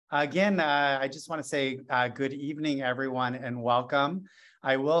Again, I just want to say good evening, everyone, and welcome.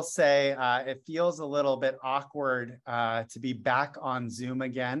 I will say it feels a little bit awkward to be back on Zoom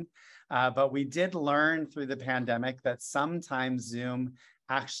again, but we did learn through the pandemic that sometimes Zoom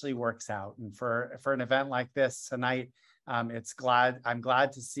actually works out. And for an event like this tonight, I'm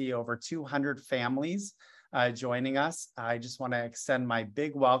glad to see over 200 families joining us. I just want to extend my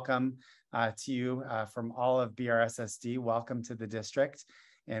big welcome to you from all of BRSSD. Welcome to the district.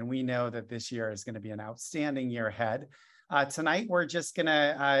 And we know that this year is going to be an outstanding year ahead. Tonight, we're just going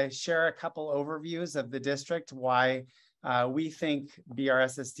to share a couple overviews of the district, why we think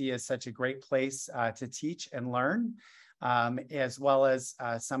BRSSD is such a great place to teach and learn, as well as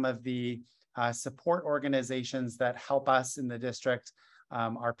some of the support organizations that help us in the district,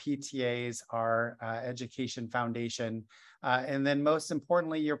 our PTAs, our Education Foundation, and then most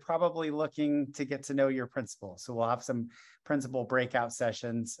importantly, you're probably looking to get to know your principal. So we'll have some principal breakout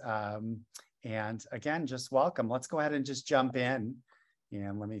sessions. And again, just welcome. Let's go ahead and just jump in.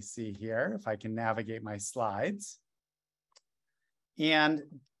 And let me see here if I can navigate my slides. And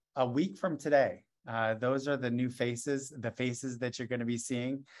a week from today, those are the new faces, the faces that you're going to be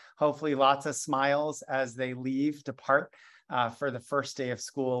seeing. Hopefully lots of smiles as they depart for the first day of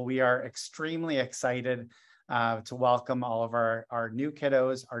school. We are extremely excited to welcome all of our new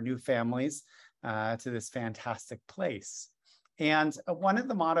kiddos, our new families to this fantastic place. And one of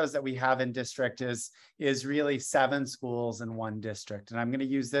the mottos that we have in district is really 7 schools in 1 district. And I'm going to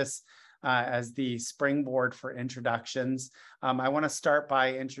use this as the springboard for introductions. I want to start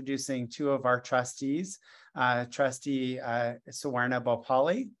by introducing 2 of our trustees, Trustee Suwarna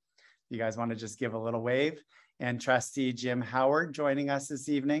Bhopali. You guys want to just give a little wave, and Trustee Jim Howard joining us this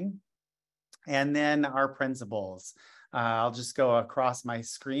evening. And then our principals. I'll just go across my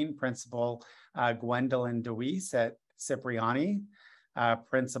screen. Principal Gwendolyn DeWeese at Cipriani,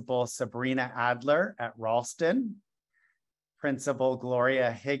 Principal Sabrina Adler at Ralston, Principal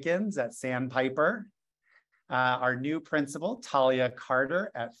Gloria Higgins at Sandpiper, our new principal Talia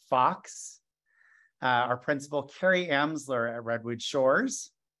Carter at Fox, our principal Carrie Amsler at Redwood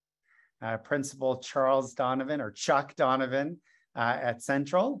Shores, Principal Charles Donovan or Chuck Donovan at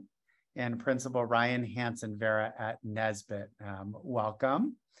Central, and Principal Ryan Hansen Vera at Nesbitt.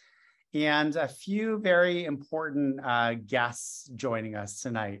 Welcome. And a few very important guests joining us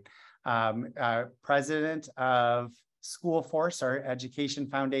tonight. President of School Force, our Education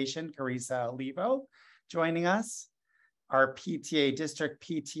Foundation, Carissa Olivo, joining us. Our PTA, District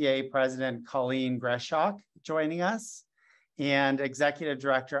PTA President, Colleen Greshok, joining us. And Executive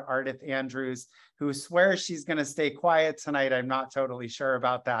Director, Ardith Andrews, who swears she's going to stay quiet tonight. I'm not totally sure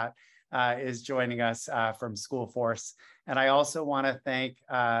about that. Is joining us from School Force. And I also want to thank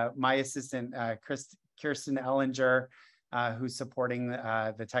my assistant, Kirsten Ellinger, who's supporting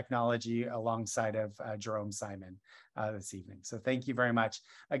the technology alongside of Jerome Simon this evening. So thank you very much.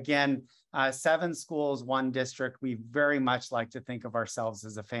 Again, 7 schools, 1 district. We very much like to think of ourselves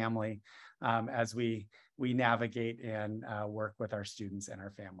as a family as we navigate and work with our students and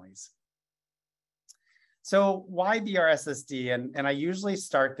our families. So why BRSSD? And I usually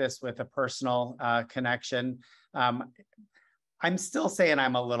start this with a personal connection. I'm still saying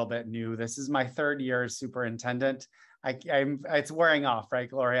I'm a little bit new. This is my 3rd year as superintendent. It's wearing off, right,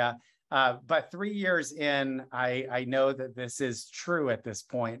 Gloria? But 3 years in, I know that this is true at this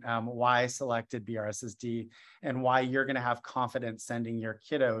point, why I selected BRSSD and why you're going to have confidence sending your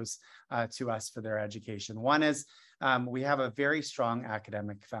kiddos to us for their education. One is we have a very strong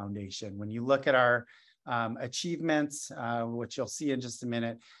academic foundation. When you look at our achievements, which you'll see in just a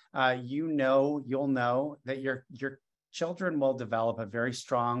minute, you'll know that your children will develop a very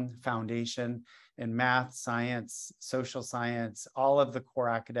strong foundation in math, science, social science, all of the core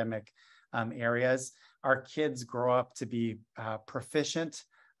academic areas. Our kids grow up to be proficient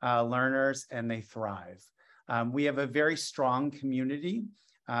learners and they thrive. We have a very strong community,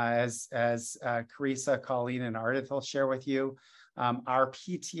 as Carissa, Colleen, and Ardith will share with you. Our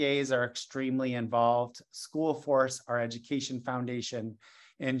PTAs are extremely involved. School Force, our Education Foundation,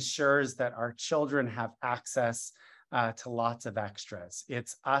 ensures that our children have access to lots of extras.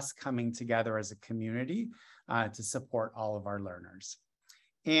 It's us coming together as a community to support all of our learners.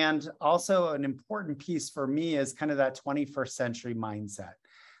 And also an important piece for me is kind of that 21st century mindset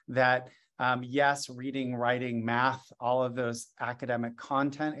that yes, reading, writing, math, all of those academic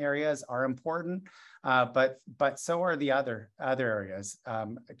content areas are important, but so are the other areas.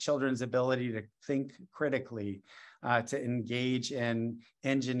 Children's ability to think critically, to engage in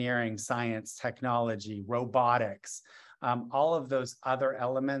engineering, science, technology, robotics, all of those other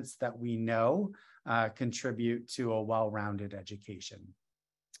elements that we know contribute to a well-rounded education.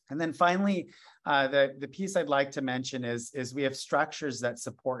 And then finally, the piece I'd like to mention is we have structures that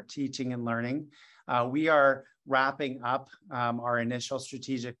support teaching and learning. We are wrapping up our initial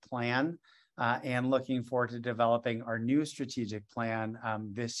strategic plan and looking forward to developing our new strategic plan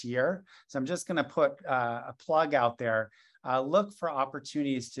this year. So I'm just going to put a plug out there. Look for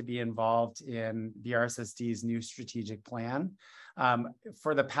opportunities to be involved in BRSSD's new strategic plan.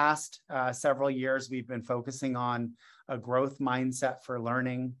 For the past several years, we've been focusing on a growth mindset for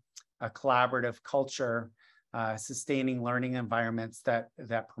learning, a collaborative culture, sustaining learning environments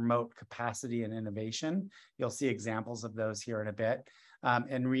that promote capacity and innovation. You'll see examples of those here in a bit.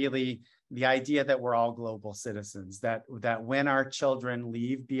 And really the idea that we're all global citizens, that when our children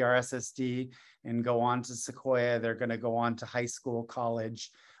leave BRSSD and go on to Sequoia, they're going to go on to high school, college,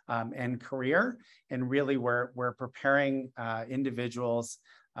 and career. And really we're preparing individuals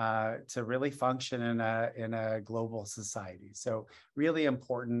to really function in a global society. So really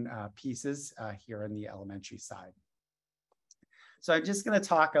important pieces here in the elementary side. So I'm just going to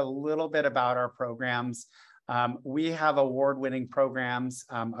talk a little bit about our programs. We have award-winning programs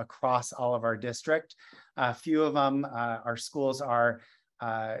across all of our district. A few of them, our schools are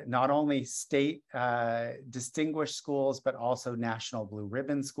not only state distinguished schools, but also national blue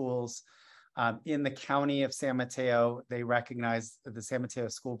ribbon schools. In the county of San Mateo, they recognize, the San Mateo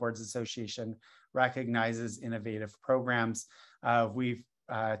School Boards Association recognizes innovative programs. We've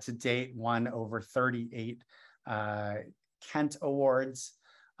to date won over 38 Kent Awards.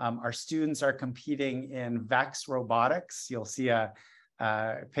 Our students are competing in VEX robotics. You'll see a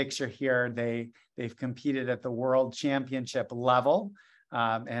picture here. They've competed at the World Championship level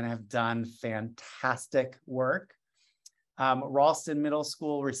and have done fantastic work. Ralston Middle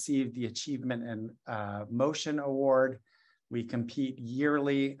School received the Achievement in Motion Award. We compete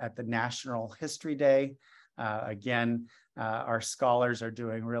yearly at the National History Day. Again, our scholars are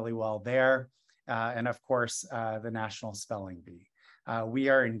doing really well there. And of course, the National Spelling Bee. We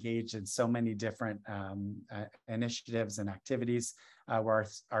are engaged in so many different initiatives and activities where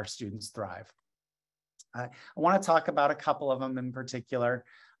our students thrive. I want to talk about a couple of them in particular.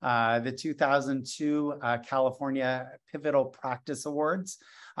 The 2002 California Pivotal Practice Awards.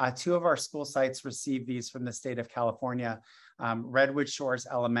 Two of our school sites received these from the state of California. Redwood Shores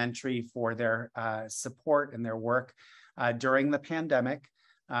Elementary for their support and their work during the pandemic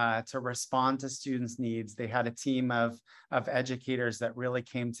to respond to students' needs. They had a team of educators that really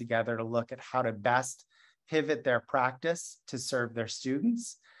came together to look at how to best pivot their practice to serve their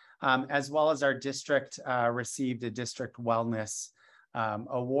students, as well as our district received a District Wellness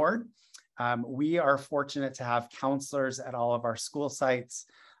Award. We are fortunate to have counselors at all of our school sites,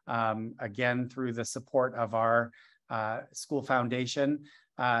 again, through the support of our school foundation,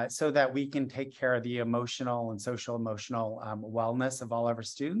 so that we can take care of the emotional and social emotional wellness of all of our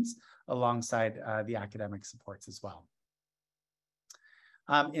students alongside the academic supports as well.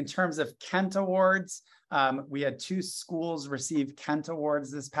 In terms of Kent Awards, we had 2 schools receive Kent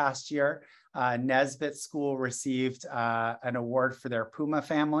Awards this past year. Nesbitt School received an award for their Puma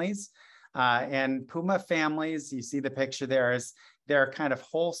families. And Puma families, you see the picture there, is their kind of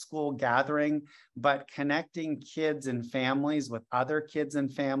whole school gathering, but connecting kids and families with other kids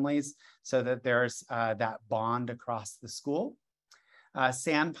and families so that there's that bond across the school.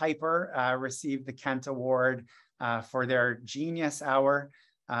 Sandpiper received the Kent Award for their Genius Hour,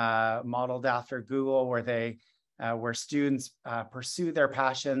 modeled after Google, where students pursue their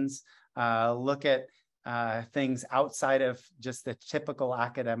passions, look at things outside of just the typical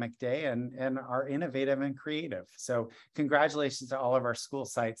academic day and are innovative and creative. So congratulations to all of our school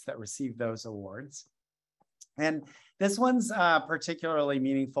sites that received those awards. And this one's particularly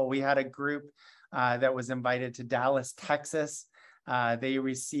meaningful. We had a group that was invited to Dallas, Texas. They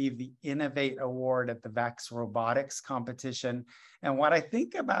received the Innovate Award at the VEX Robotics competition. And what I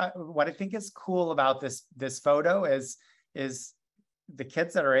think is cool about this photo is the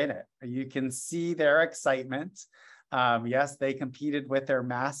kids that are in it. You can see their excitement. Yes, they competed with their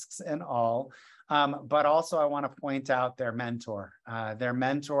masks and all, but also I want to point out their mentor. Their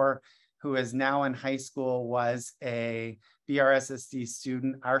mentor, who is now in high school, was a BRSSD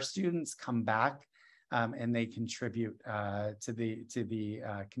student. Our students come back and they contribute to the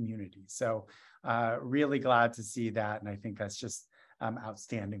community. So really glad to see that. And I think that's just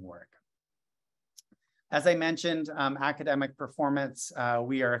outstanding work. As I mentioned, academic performance,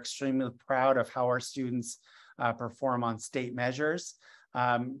 we are extremely proud of how our students perform on state measures.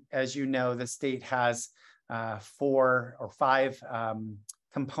 As you know, the state has 4 or 5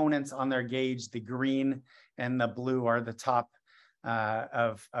 components on their gauge. The green and the blue are the top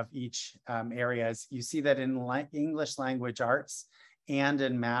of each areas. You see that in English language arts, and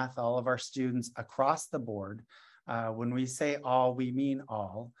in math. All of our students across the board, when we say all, we mean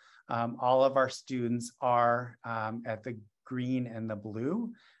all. All of our students are at the green and the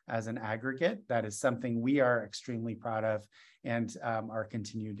blue as an aggregate. That is something we are extremely proud of and are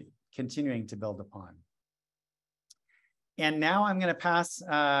continuing to build upon. And now I'm going to pass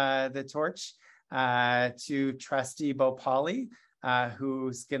the torch to Trustee Bhopali,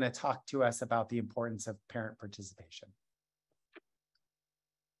 who's going to talk to us about the importance of parent participation.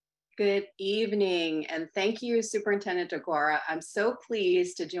 Good evening, and thank you, Superintendent Degora. I'm so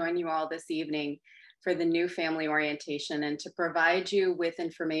pleased to join you all this evening for the new family orientation and to provide you with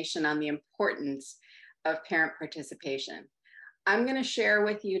information on the importance of parent participation. I'm going to share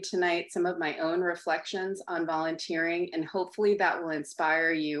with you tonight some of my own reflections on volunteering, and hopefully that will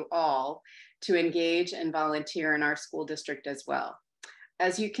inspire you all to engage and volunteer in our school district as well.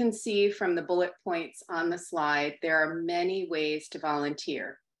 As you can see from the bullet points on the slide, there are many ways to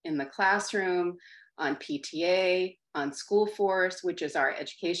volunteer: in the classroom, on PTA, on School Force, which is our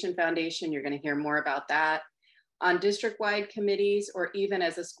education foundation. You're going to hear more about that, on district-wide committees, or even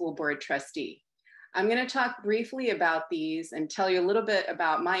as a school board trustee. I'm going to talk briefly about these and tell you a little bit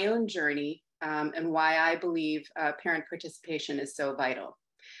about my own journey and why I believe parent participation is so vital.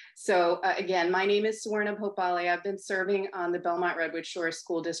 So again, my name is Suwarna Bhopali. I've been serving on the Belmont-Redwood Shores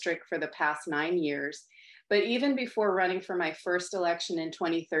School District for the past 9 years. But even before running for my first election in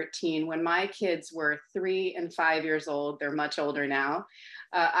 2013, when my kids were 3 and 5 years old, they're much older now,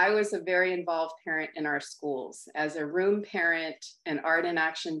 I was a very involved parent in our schools as a room parent, an art and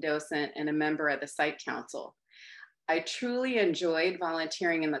action docent, and a member of the site council. I truly enjoyed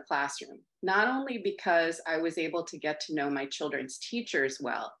volunteering in the classroom, not only because I was able to get to know my children's teachers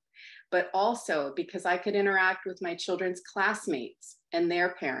well, but also because I could interact with my children's classmates and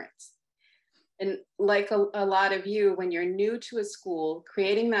their parents. And like a lot of you, when you're new to a school,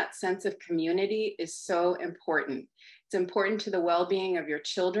 creating that sense of community is so important. It's important to the well-being of your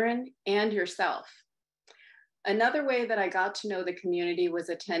children and yourself. Another way that I got to know the community was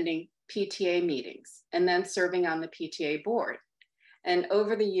attending PTA meetings and then serving on the PTA board. And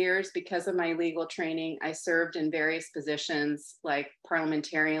over the years, because of my legal training, I served in various positions like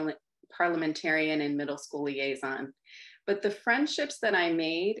parliamentarian and middle school liaison. But the friendships that I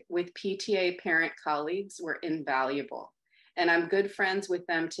made with PTA parent colleagues were invaluable. And I'm good friends with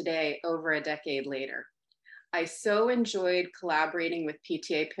them today, over a decade later. I so enjoyed collaborating with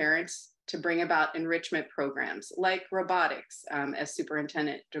PTA parents to bring about enrichment programs like robotics, as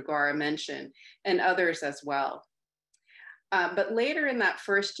Superintendent Degora mentioned, and others as well. But later in that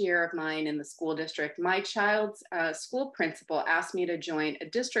first year of mine in the school district, my child's school principal asked me to join a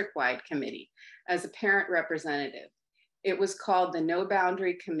district-wide committee as a parent representative. It was called the No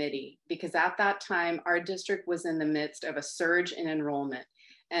Boundary Committee because at that time, our district was in the midst of a surge in enrollment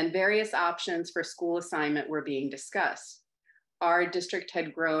and various options for school assignment were being discussed. Our district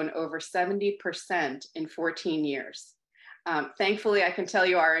had grown over 70% in 14 years. Thankfully, I can tell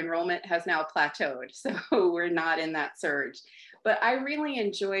you our enrollment has now plateaued, so we're not in that surge. But I really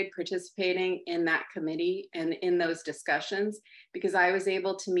enjoyed participating in that committee and in those discussions because I was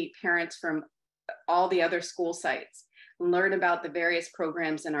able to meet parents from all the other school sites, learn about the various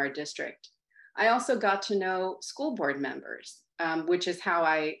programs in our district. I also got to know school board members, which is how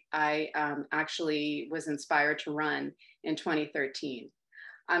I actually was inspired to run in 2013.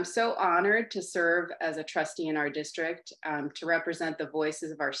 I'm so honored to serve as a trustee in our district, to represent the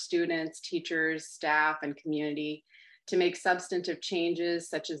voices of our students, teachers, staff, and community, to make substantive changes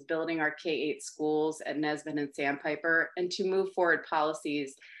such as building our K-8 schools at Nesbitt and Sandpiper, and to move forward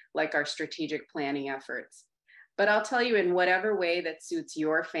policies like our strategic planning efforts. But I'll tell you, in whatever way that suits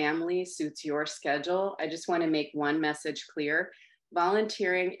your family, suits your schedule, I just want to make one message clear.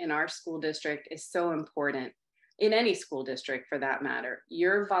 Volunteering in our school district is so important. In any school district for that matter.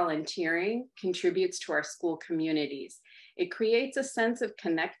 Your volunteering contributes to our school communities. It creates a sense of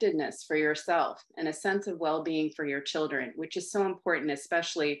connectedness for yourself and a sense of well-being for your children, which is so important,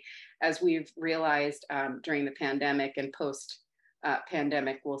 especially as we've realized during the pandemic and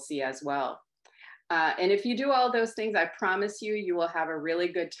post-pandemic we'll see as well. And if you do all those things, I promise you, you will have a really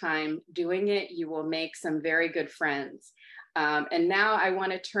good time doing it. You will make some very good friends. And now I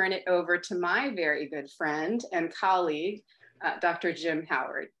want to turn it over to my very good friend and colleague, Dr. Jim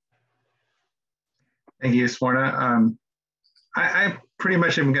Howard. Thank you, Suwarna. I pretty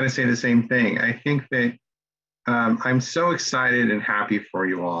much am going to say the same thing. I think that I'm so excited and happy for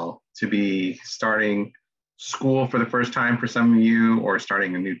you all to be starting school for the first time for some of you, or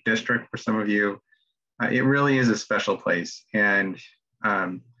starting a new district for some of you. It really is a special place. And I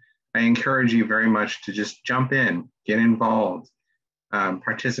encourage you very much to just jump in, get involved,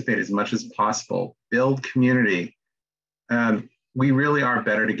 participate as much as possible, build community. We really are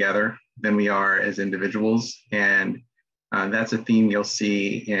better together than we are as individuals. And that's a theme you'll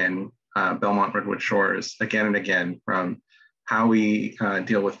see in Belmont-Redwood Shores again and again, from how we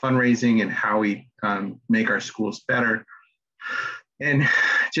deal with fundraising and how we make our schools better, and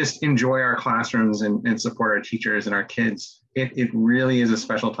just enjoy our classrooms and support our teachers and our kids. It really is a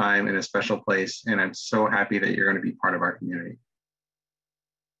special time and a special place, and I'm so happy that you're going to be part of our community.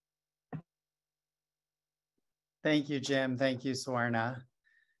 Thank you, Jim. Thank you, Swarna. I'm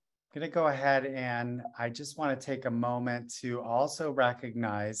going to go ahead, and I just want to take a moment to also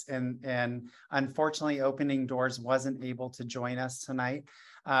recognize, and unfortunately Opening Doors wasn't able to join us tonight,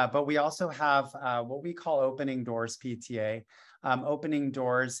 but we also have what we call Opening Doors PTA. Opening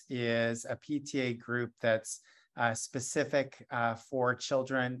Doors is a PTA group that's specific for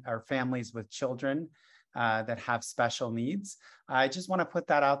children or families with children that have special needs. I just want to put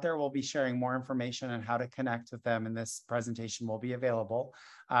that out there. We'll be sharing more information on how to connect with them, and this presentation will be available.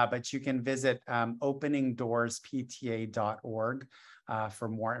 But you can visit openingdoorspta.org for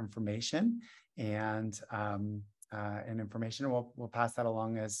more information and information. We'll pass that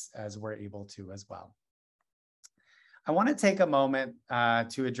along as we're able to as well. I want to take a moment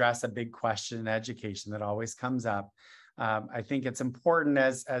to address a big question in education that always comes up. I think it's important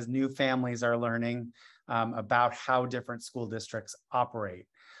as new families are learning about how different school districts operate.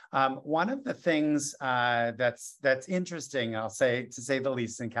 One of the things that's interesting, I'll say, to say the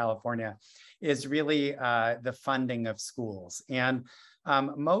least, in California, is really the funding of schools. And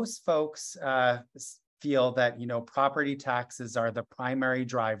most folks feel that, you know, property taxes are the primary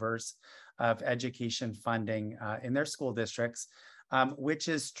drivers of education funding in their school districts, which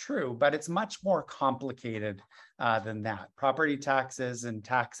is true, but it's much more complicated than that. Property taxes and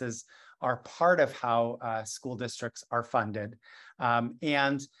taxes are part of how school districts are funded.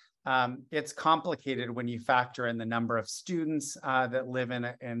 It's complicated when you factor in the number of students that live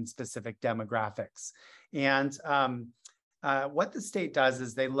in specific demographics. And what the state does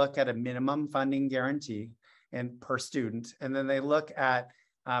is they look at a minimum funding guarantee per student, and then they look at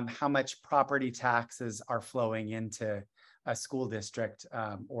how much property taxes are flowing into a school district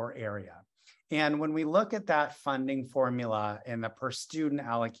or area. And when we look at that funding formula and the per student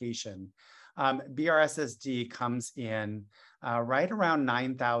allocation, BRSSD comes in right around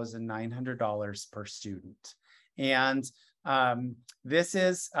 $9,900 per student. And this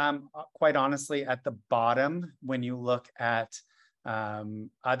is quite honestly at the bottom when you look at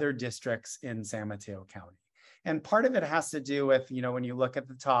other districts in San Mateo County. And part of it has to do with, you know, when you look at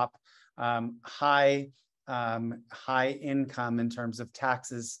the top, high income in terms of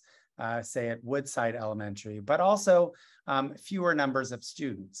taxes, say at Woodside Elementary, but also fewer numbers of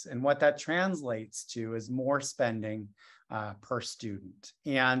students. And what that translates to is more spending per student.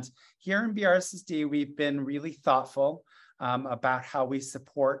 And here in BRSSD, we've been really thoughtful about how we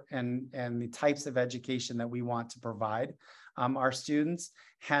support and the types of education that we want to provide our students.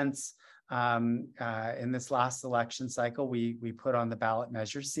 Hence, in this last election cycle, we put on the ballot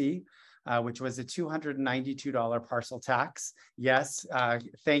Measure C, which was a $292 parcel tax. Yes,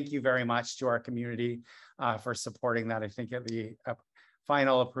 thank you very much to our community for supporting that. I think the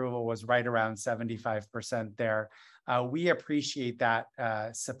final approval was right around 75% there. We appreciate that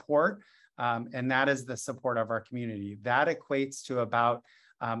support, and that is the support of our community. That equates to about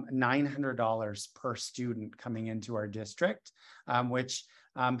 $900 per student coming into our district, which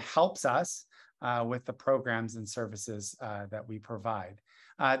helps us with the programs and services that we provide.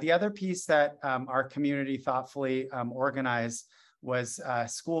 The other piece that our community thoughtfully organized was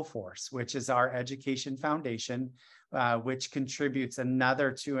School Force, which is our education foundation, which contributes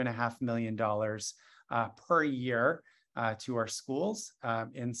another $2.5 million per year to our schools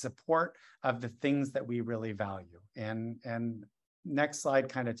in support of the things that we really value. And next slide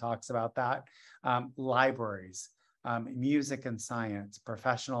kind of talks about that. Libraries, music and science,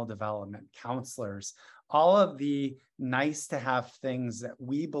 professional development, counselors, all of the nice to have things that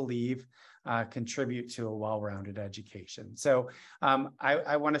we believe contribute to a well-rounded education. So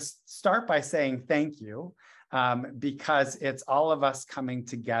I want to start by saying thank you, because it's all of us coming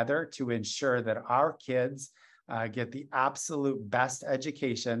together to ensure that our kids get the absolute best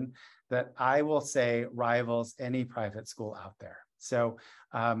education that I will say rivals any private school out there. So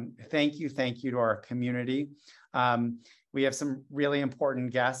thank you to our community. We have some really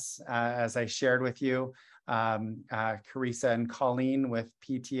important guests, as I shared with you, Carissa and Colleen with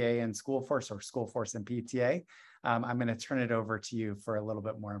PTA and School Force, or School Force and PTA. I'm going to turn it over to you for a little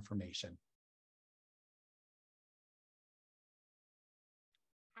bit more information.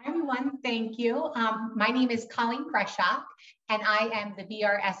 Hi, everyone. everyone. Thank you. My name is Colleen Kreshock, and I am the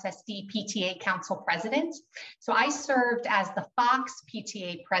BRSSD PTA Council President. So I served as the Fox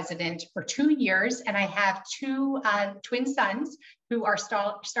PTA President for 2 years, and I have two twin sons who are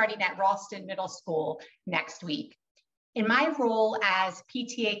starting at Ralston Middle School next week. In my role as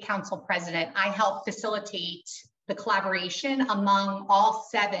PTA Council President, I help facilitate the collaboration among all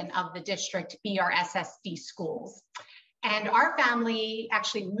 7 of the district BRSSD schools. And our family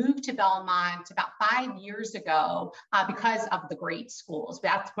actually moved to Belmont about 5 years ago because of the great schools.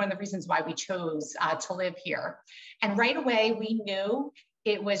 That's one of the reasons why we chose to live here. And right away, we knew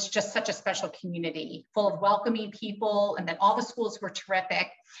it was just such a special community full of welcoming people, and that all the schools were terrific.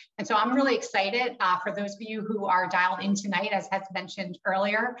 And so I'm really excited for those of you who are dialed in tonight, as has mentioned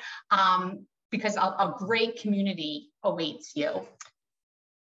earlier, because a great community awaits you.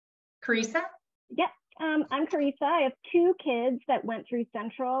 Carissa? Yep. I'm Carissa. I have 2 kids that went through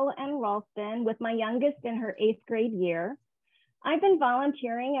Central and Ralston, with my youngest in her 8th grade year. I've been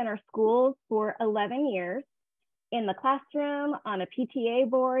volunteering in our schools for 11 years, in the classroom, on a PTA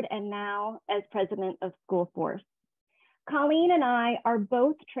board, and now as president of School Force. Colleen and I are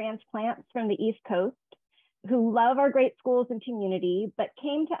both transplants from the East Coast who love our great schools and community, but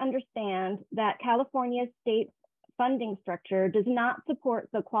came to understand that California's state funding structure does not support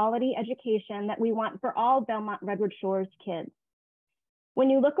the quality education that we want for all Belmont-Redwood Shores kids. When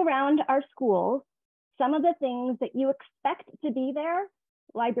you look around our schools, some of the things that you expect to be there,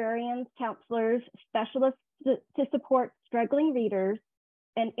 librarians, counselors, specialists to support struggling readers,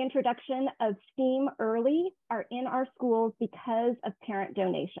 and introduction of STEAM early, are in our schools because of parent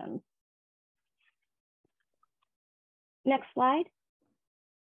donations. Next slide.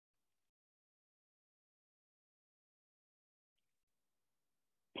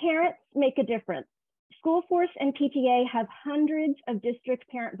 Parents make a difference. School Force and PTA have hundreds of district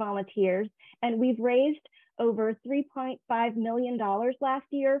parent volunteers, and we've raised over $3.5 million last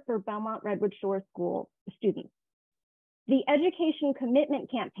year for Belmont-Redwood Shores School students. The Education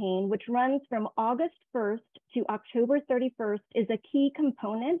Commitment Campaign, which runs from August 1st to October 31st, is a key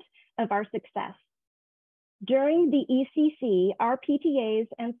component of our success. During the ECC, our PTAs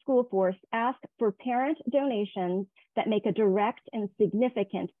and School Force ask for parent donations that make a direct and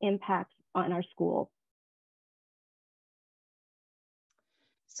significant impact on our schools.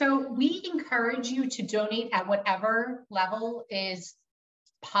 So we encourage you to donate at whatever level is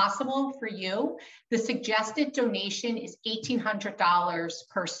possible for you. The suggested donation is $1,800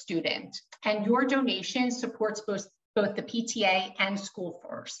 per student, and your donation supports both the PTA and School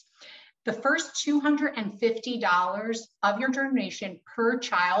Force. The first $250 of your donation per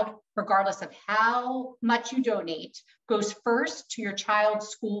child, regardless of how much you donate, goes first to your child's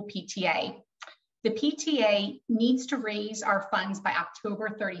school PTA. The PTA needs to raise our funds by October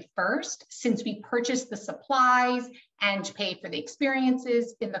 31st, since we purchased the supplies and pay for the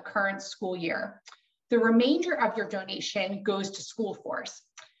experiences in the current school year. The remainder of your donation goes to School Force.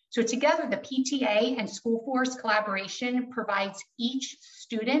 So together, the PTA and School Force collaboration provides each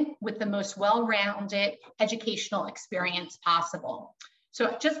student with the most well-rounded educational experience possible. So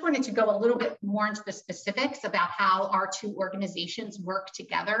I just wanted to go a little bit more into the specifics about how our 2 organizations work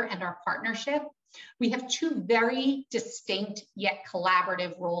together and our partnership. We have 2 very distinct yet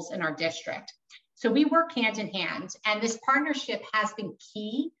collaborative roles in our district. So we work hand in hand, and this partnership has been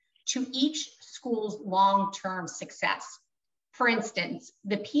key to each school's long-term success. For instance,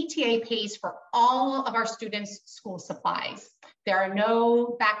 the PTA pays for all of our students' school supplies. There are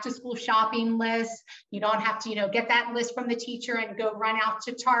no back-to-school shopping lists. You don't have to, get that list from the teacher and go run out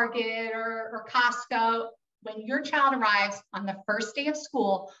to Target or Costco. When your child arrives on the first day of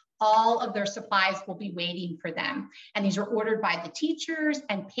school, all of their supplies will be waiting for them. And these are ordered by the teachers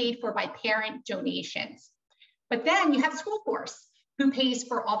and paid for by parent donations. But then you have School Force, who pays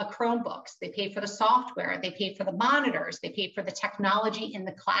for all the Chromebooks. They pay for the software, they pay for the monitors, they pay for the technology in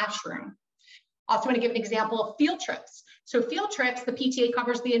the classroom. Also want to give an example of field trips. So field trips, the PTA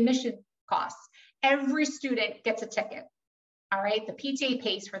covers the admission costs. Every student gets a ticket, all right? The PTA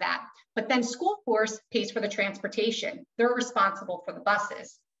pays for that. But then School Force pays for the transportation. They're responsible for the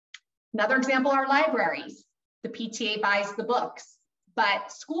buses. Another example are libraries. The PTA buys the books,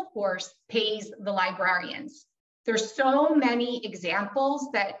 but School Force pays the librarians. There's so many examples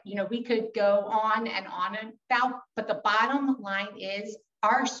that we could go on and about, but the bottom line is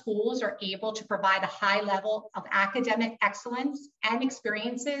our schools are able to provide a high level of academic excellence and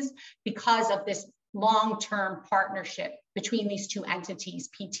experiences because of this long-term partnership between these 2 entities,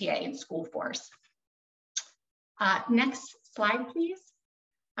 PTA and School Force. Next slide, please.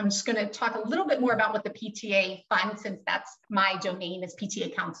 I'm just going to talk a little bit more about what the PTA funds, since that's my domain as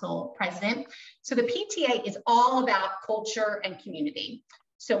PTA Council President. So the PTA is all about culture and community.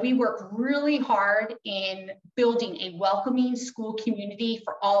 So we work really hard in building a welcoming school community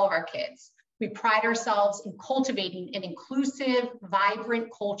for all of our kids. We pride ourselves in cultivating an inclusive, vibrant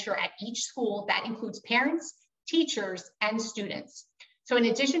culture at each school that includes parents, teachers, and students. So in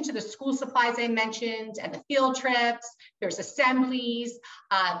addition to the school supplies I mentioned and the field trips, there's assemblies,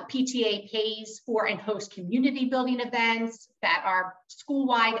 the PTA pays for and hosts community building events that are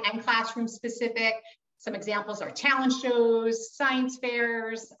school-wide and classroom specific. Some examples are talent shows, science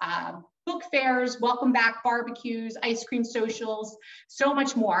fairs, book fairs, welcome back barbecues, ice cream socials, so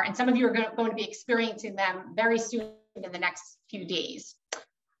much more. And some of you are going to be experiencing them very soon in the next few days.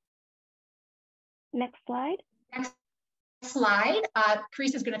 Next slide. Next slide.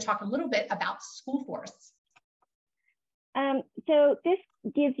 Carissa is going to talk a little bit about School Force. So this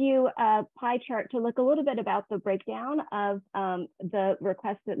gives you a pie chart to look a little bit about the breakdown of the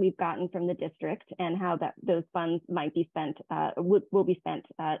requests that we've gotten from the district and how those funds might be spent, will be spent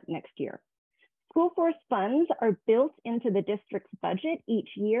next year. School Force funds are built into the district's budget each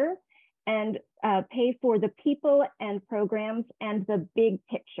year and pay for the people and programs and the big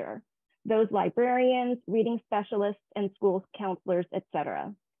picture, those librarians, reading specialists, and school counselors, et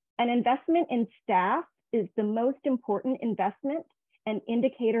cetera. An investment in staff is the most important investment and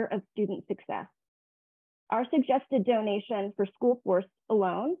indicator of student success. Our suggested donation for School Force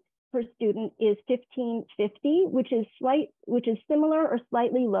alone per student is $1,550, which is similar or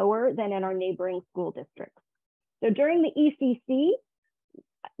slightly lower than in our neighboring school districts. So during the ECC,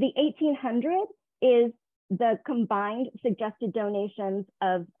 the $1,800 is the combined suggested donations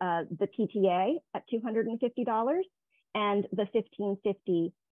of the PTA at $250 and the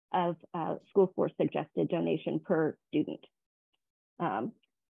 $1,550 of School Force suggested donation per student.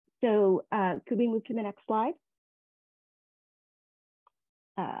 Could we move to the next slide?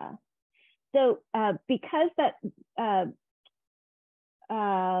 Because that,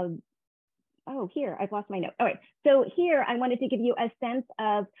 oh, here, I've lost my note. All right, so here I wanted to give you a sense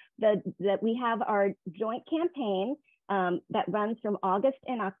of that we have our joint campaign that runs from August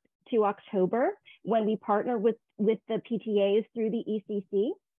to October when we partner with the PTAs through the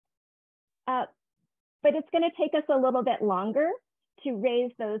ECC. But it's going to take us a little bit longer to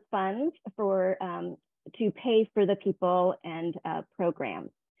raise those funds for to pay for the people and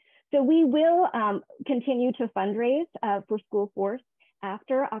programs. So we will continue to fundraise for School Force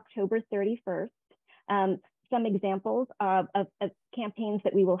after October 31st. Some examples of campaigns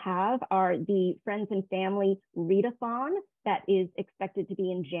that we will have are the Friends and Family Readathon that is expected to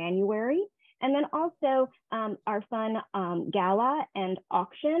be in January. And then also our fun gala and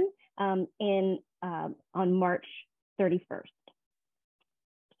auction on March 31st.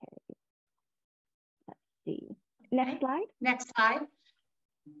 Okay. Let's see. Next slide. Next slide.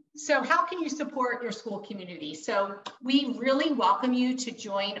 So how can you support your school community? So we really welcome you to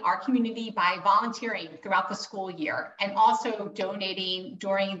join our community by volunteering throughout the school year and also donating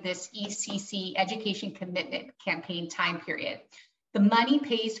during this ECC Education Commitment Campaign time period. The money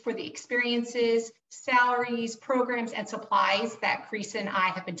pays for the experiences, salaries, programs, and supplies that Carissa and I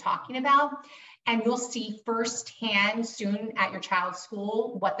have been talking about. And you'll see firsthand soon at your child's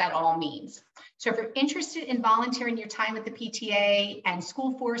school what that all means. So if you're interested in volunteering your time at the PTA and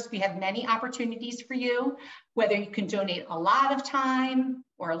School Force, we have many opportunities for you, whether you can donate a lot of time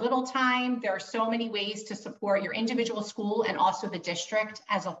or a little time. There are so many ways to support your individual school and also the district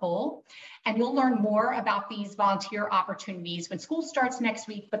as a whole. And you'll learn more about these volunteer opportunities when school starts next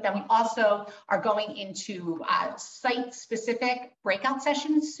week, but then we also are going into site-specific breakout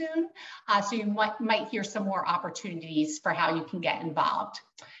sessions soon. So you might hear some more opportunities for how you can get involved.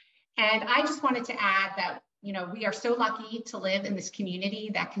 And I just wanted to add that, you know, we are so lucky to live in this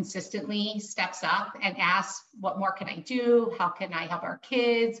community that consistently steps up and asks, what more can I do? How can I help our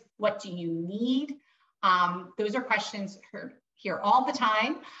kids? What do you need? Those are questions heard here all the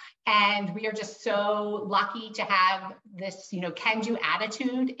time. And we are just so lucky to have this, you know, can-do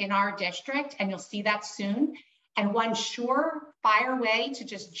attitude in our district, and you'll see that soon. And one surefire way to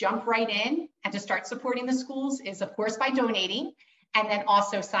just jump right in and to start supporting the schools is, of course, by donating. And then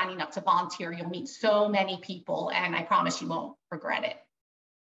also signing up to volunteer. You'll meet so many people, and I promise you won't regret it.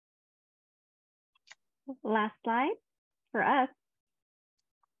 Last slide for us.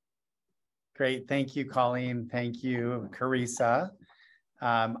 Great, thank you, Colleen. Thank you, Carissa.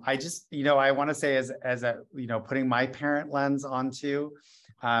 I just, you know, I want to say as a, you know, putting my parent lens onto,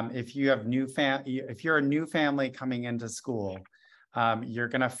 if you're a new family coming into school, you're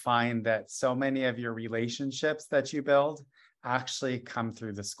going to find that so many of your relationships that you build actually come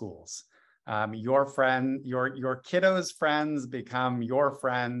through the schools. Your kiddos' friends become your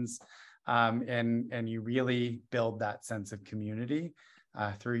friends, and you really build that sense of community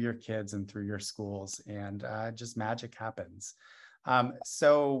through your kids and through your schools, and just magic happens.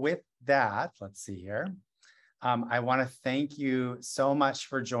 So with that, let's see here. I want to thank you so much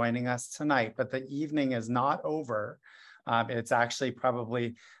for joining us tonight, but the evening is not over. It's actually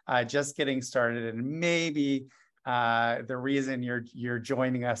probably just getting started, and maybe the reason you're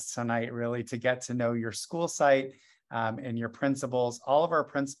joining us tonight really to get to know your school site and your principals. All of our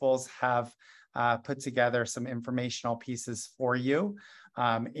principals have put together some informational pieces for you,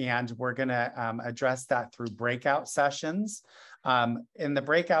 and we're going to address that through breakout sessions. In the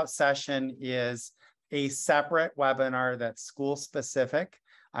breakout session is a separate webinar that's school specific.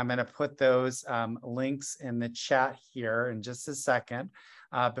 I'm going to put those links in the chat here in just a second.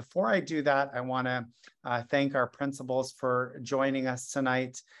 Before I do that, I want to thank our principals for joining us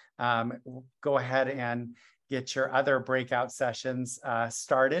tonight. Go ahead and get your other breakout sessions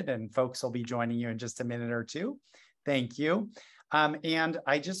started, and folks will be joining you in just a minute or two. Thank you. And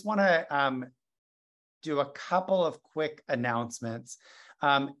I just want to do a couple of quick announcements.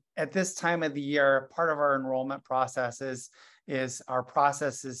 At this time of the year, part of our enrollment processes is our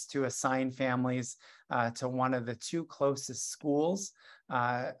process is to assign families to one of the 2 closest schools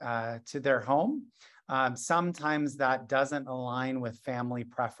to their home. Sometimes that doesn't align with family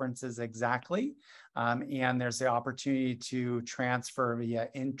preferences exactly, and there's the opportunity to transfer via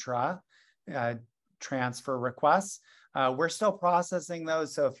transfer requests. We're still processing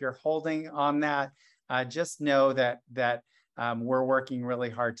those, so if you're holding on that, just know that we're working really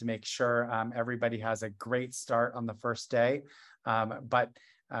hard to make sure everybody has a great start on the first day, but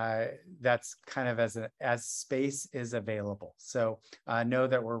that's kind of as space is available. So know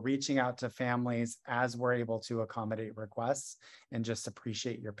that we're reaching out to families as we're able to accommodate requests, and just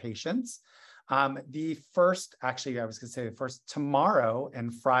appreciate your patience. Tomorrow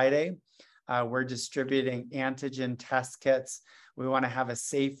and Friday, we're distributing antigen test kits. We want to have a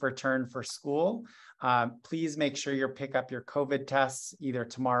safe return for school. Please make sure you pick up your COVID tests either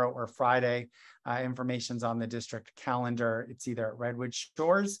tomorrow or Friday. Information's on the district calendar. It's either at Redwood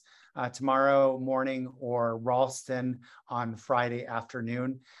Shores tomorrow morning or Ralston on Friday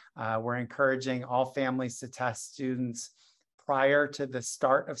afternoon. We're encouraging all families to test students prior to the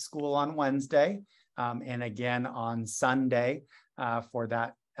start of school on Wednesday, and again on Sunday for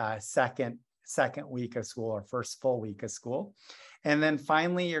that second week of school, or first full week of school. And then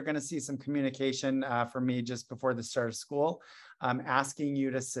finally, you're going to see some communication from me just before the start of school, asking you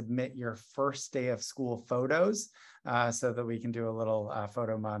to submit your first day of school photos so that we can do a little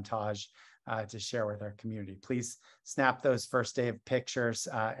photo montage to share with our community. Please snap those first day of pictures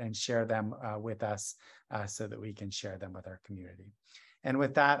and share them with us so that we can share them with our community. And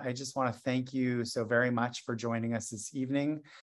with that, I just want to thank you so very much for joining us this evening.